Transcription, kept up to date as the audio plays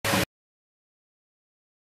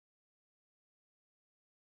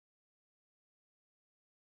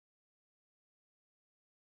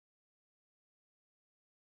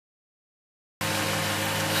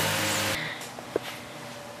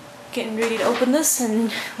getting ready to open this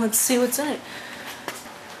and let's see what's in it.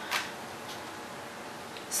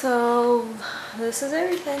 So this is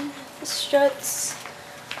everything. The struts,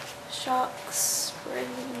 shocks,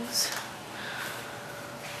 springs.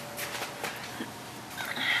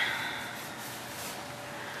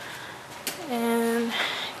 And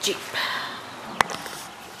Jeep.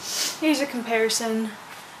 Here's a comparison.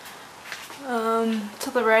 To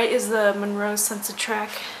the right is the Monroe Sense Track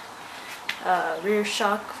rear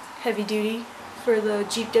shock heavy duty for the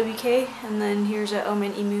Jeep WK, and then here's a Old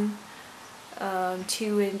Man Emu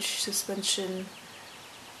 2-inch suspension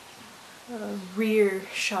rear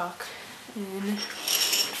shock, and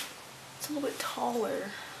it's a little bit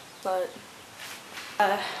taller, but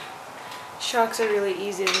shocks are really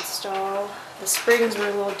easy to install. The springs were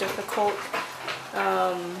a little difficult,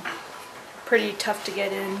 pretty tough to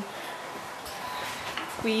get in.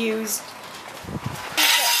 We used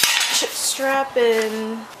strap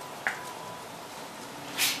and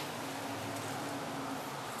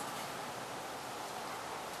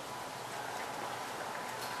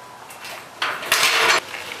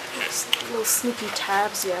little sneaky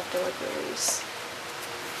tabs you have to like release.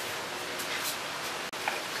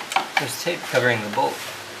 There's tape covering the bolt.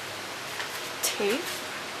 Tape?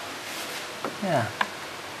 Yeah.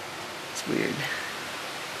 It's weird.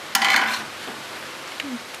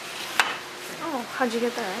 Oh, how'd you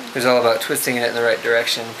get that? It was all about twisting it in the right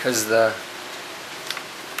direction because the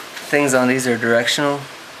things on these are directional.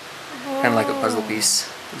 Kind of like a puzzle piece.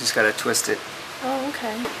 You just gotta twist it. Oh,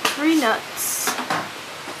 okay. 3 nuts.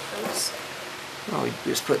 Oops. Well, we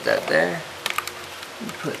just put that there. We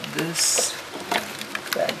put this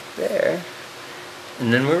back there.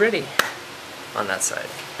 And then we're ready on that side.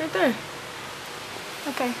 Right there.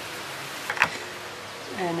 Okay.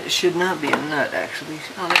 And it should not be a nut, actually.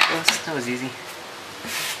 Oh, there it goes. That was easy.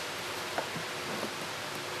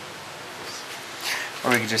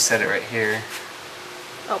 Or we could just set it right here.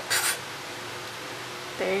 Oh.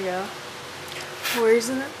 There you go. Where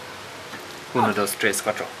isn't it? 1, 2, 3,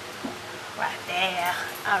 4. Right there.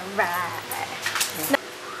 Alright.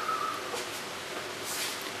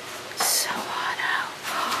 So hot out.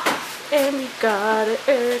 And we got an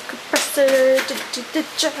air compressor. Did the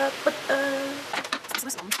job with us.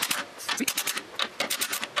 Sweet.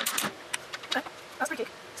 Okay, that's pretty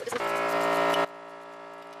cake. So this is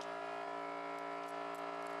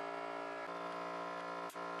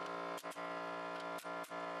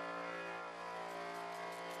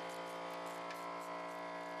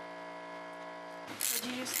what did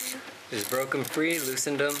you just do? Just broke them free,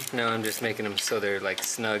 loosened them. Now I'm just making them so they're like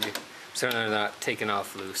snug, so they're not taken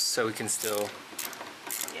off loose, so we can still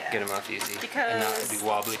get them off easy and not be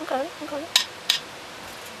wobbly. Okay, okay.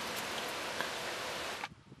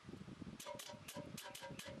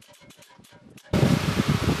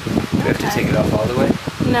 Do we have to take it off all the way?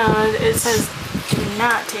 No, it says do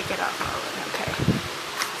not take it off all the way. Okay.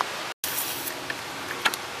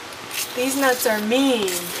 These nuts are mean.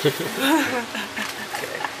 Okay.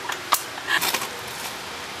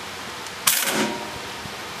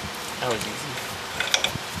 That was easy.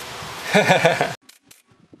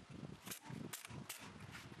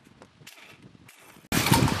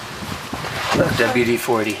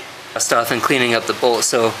 WD-40. Rust off and cleaning up the bolt,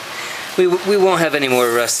 so we won't have any more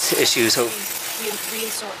rust issues. Hope.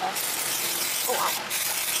 Reinstall that. Oh wow.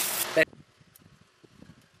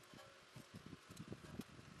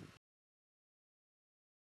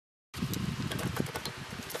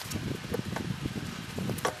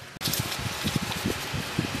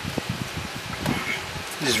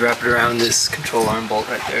 Just wrap it around this control arm bolt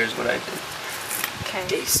right there is what I did. Okay.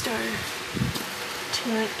 Daystar.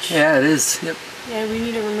 2-inch. Yeah, it is. Yep. Yeah, we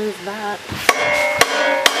need to remove that.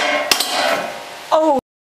 Oh!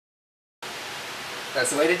 That's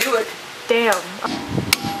the way to do it. Damn.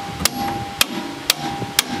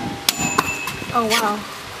 Oh wow.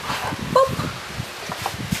 Boop.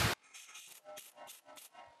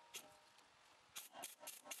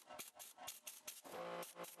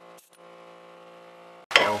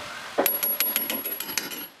 No.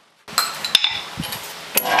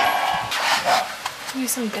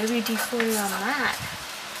 Use some WD-40 on that.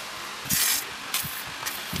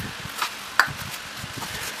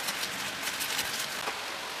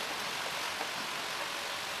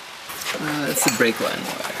 That's the brake line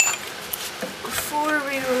wire. Before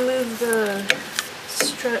we remove the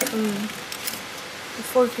strut from the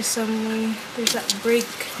fork assembly, there's that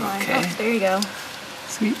brake line. Okay. Oh, there you go.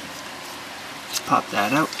 Sweet. Just pop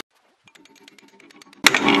that out.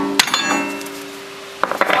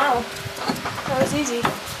 Wow, that was easy.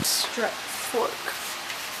 Strut fork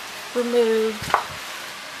removed.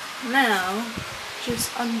 Now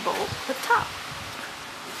just unbolt the top.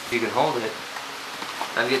 You can hold it.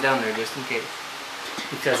 I'll get down there just in case.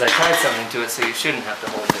 Because I tied something to it, so you shouldn't have to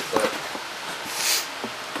hold it, but...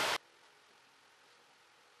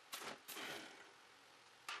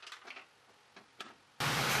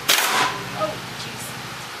 Oh, jeez.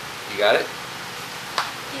 You got it?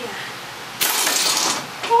 Yeah.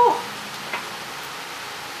 Oh!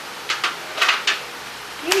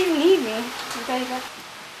 You didn't even need me. Okay, got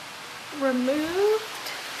removed.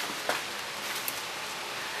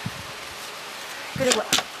 Good as well.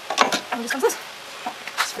 And this comes this.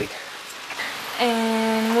 Sweet.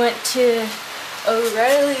 And went to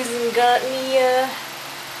O'Reilly's and got me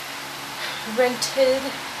rented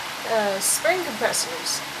spring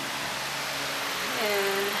compressors.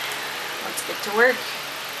 And let's get to work.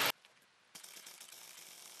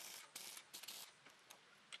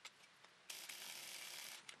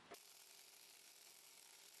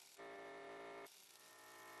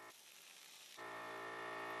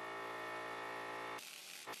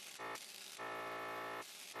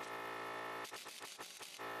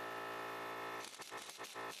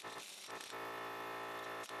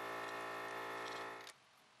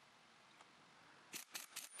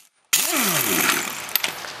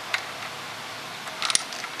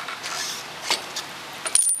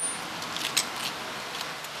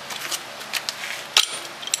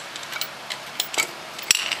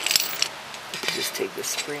 Just take the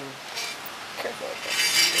spring. Careful with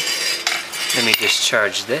this. Let me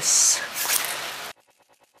discharge this.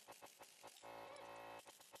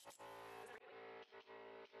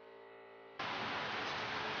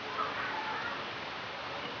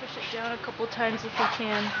 Push it down a couple times if you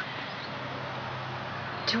can,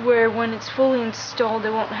 to where when it's fully installed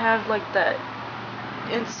it won't have like that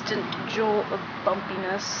instant jolt of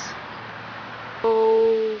bumpiness.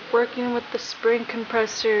 So working with the spring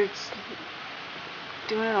compressor, it's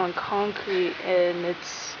doing it on concrete and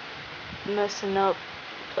it's messing up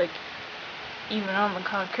like even on the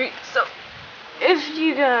concrete. So if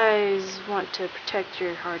you guys want to protect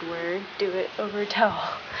your hardware, do it over a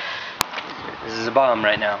towel. This is a bomb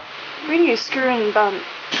right now. We need to screw in bump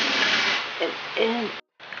and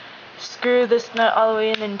screw this nut all the way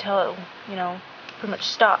in until it, you know, pretty much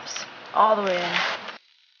stops all the way in.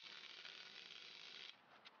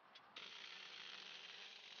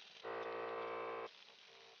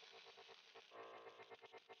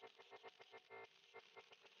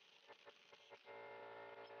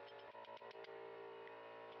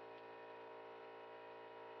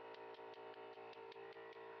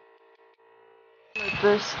 Like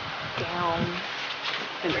this down.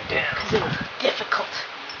 And we're down. Because it was difficult.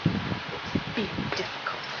 It's being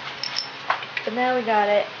difficult. But now we got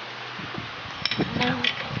it. Now we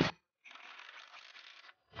got it.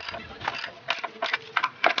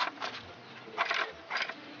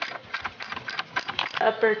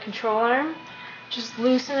 Upper control arm. Just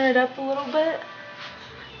loosen it up a little bit.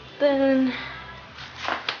 Then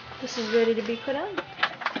this is ready to be put on.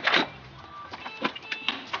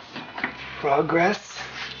 Progress.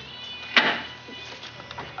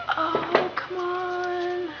 Oh, come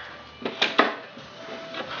on.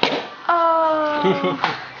 Oh.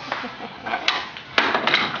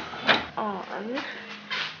 On.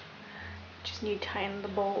 Just need to tighten the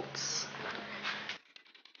bolts.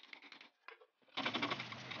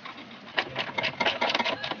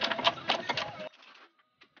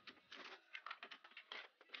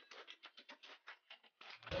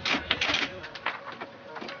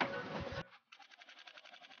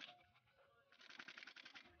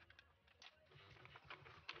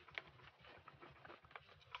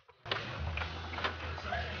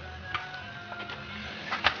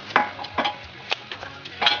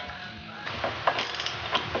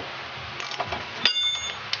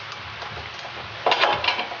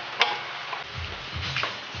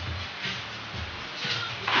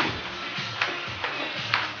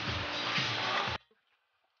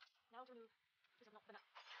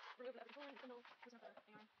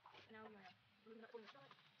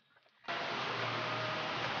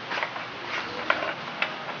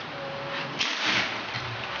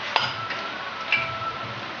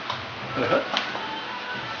 The hook.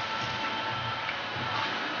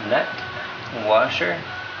 Nut. Washer.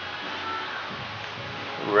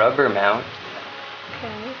 Rubber mount.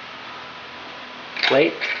 Okay.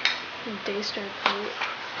 Plate. Daystar plate.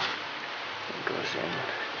 It goes in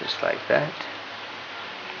just like that.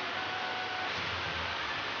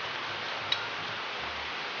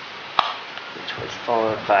 Which was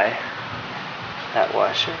followed by that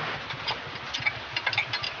washer.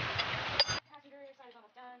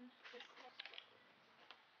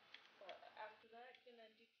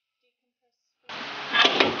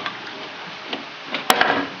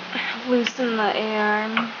 loosen the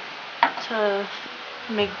A-arm to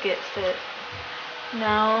make it fit.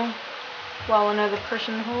 Now, while another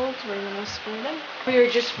person holds, we're going to screw them. We are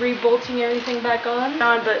just re-bolting everything back on.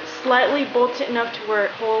 But slightly bolt it enough to where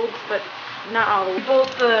it holds, but not all the way.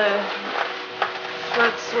 Bolt the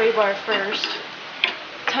front sway bar first.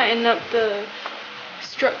 Tighten up the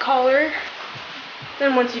strut collar.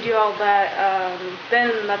 Then once you do all that,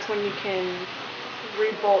 then that's when you can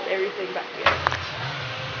re-bolt everything back together.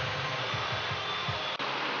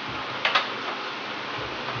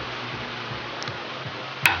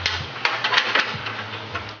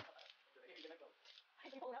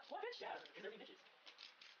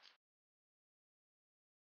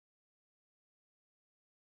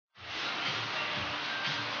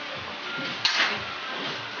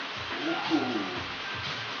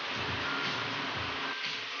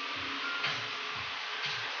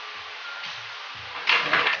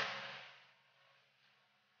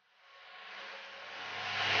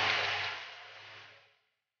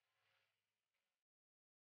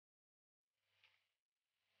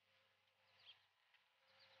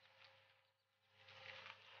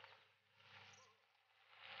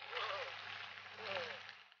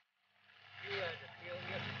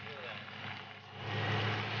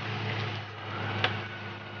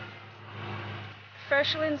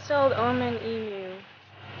 Freshly installed OME Emu.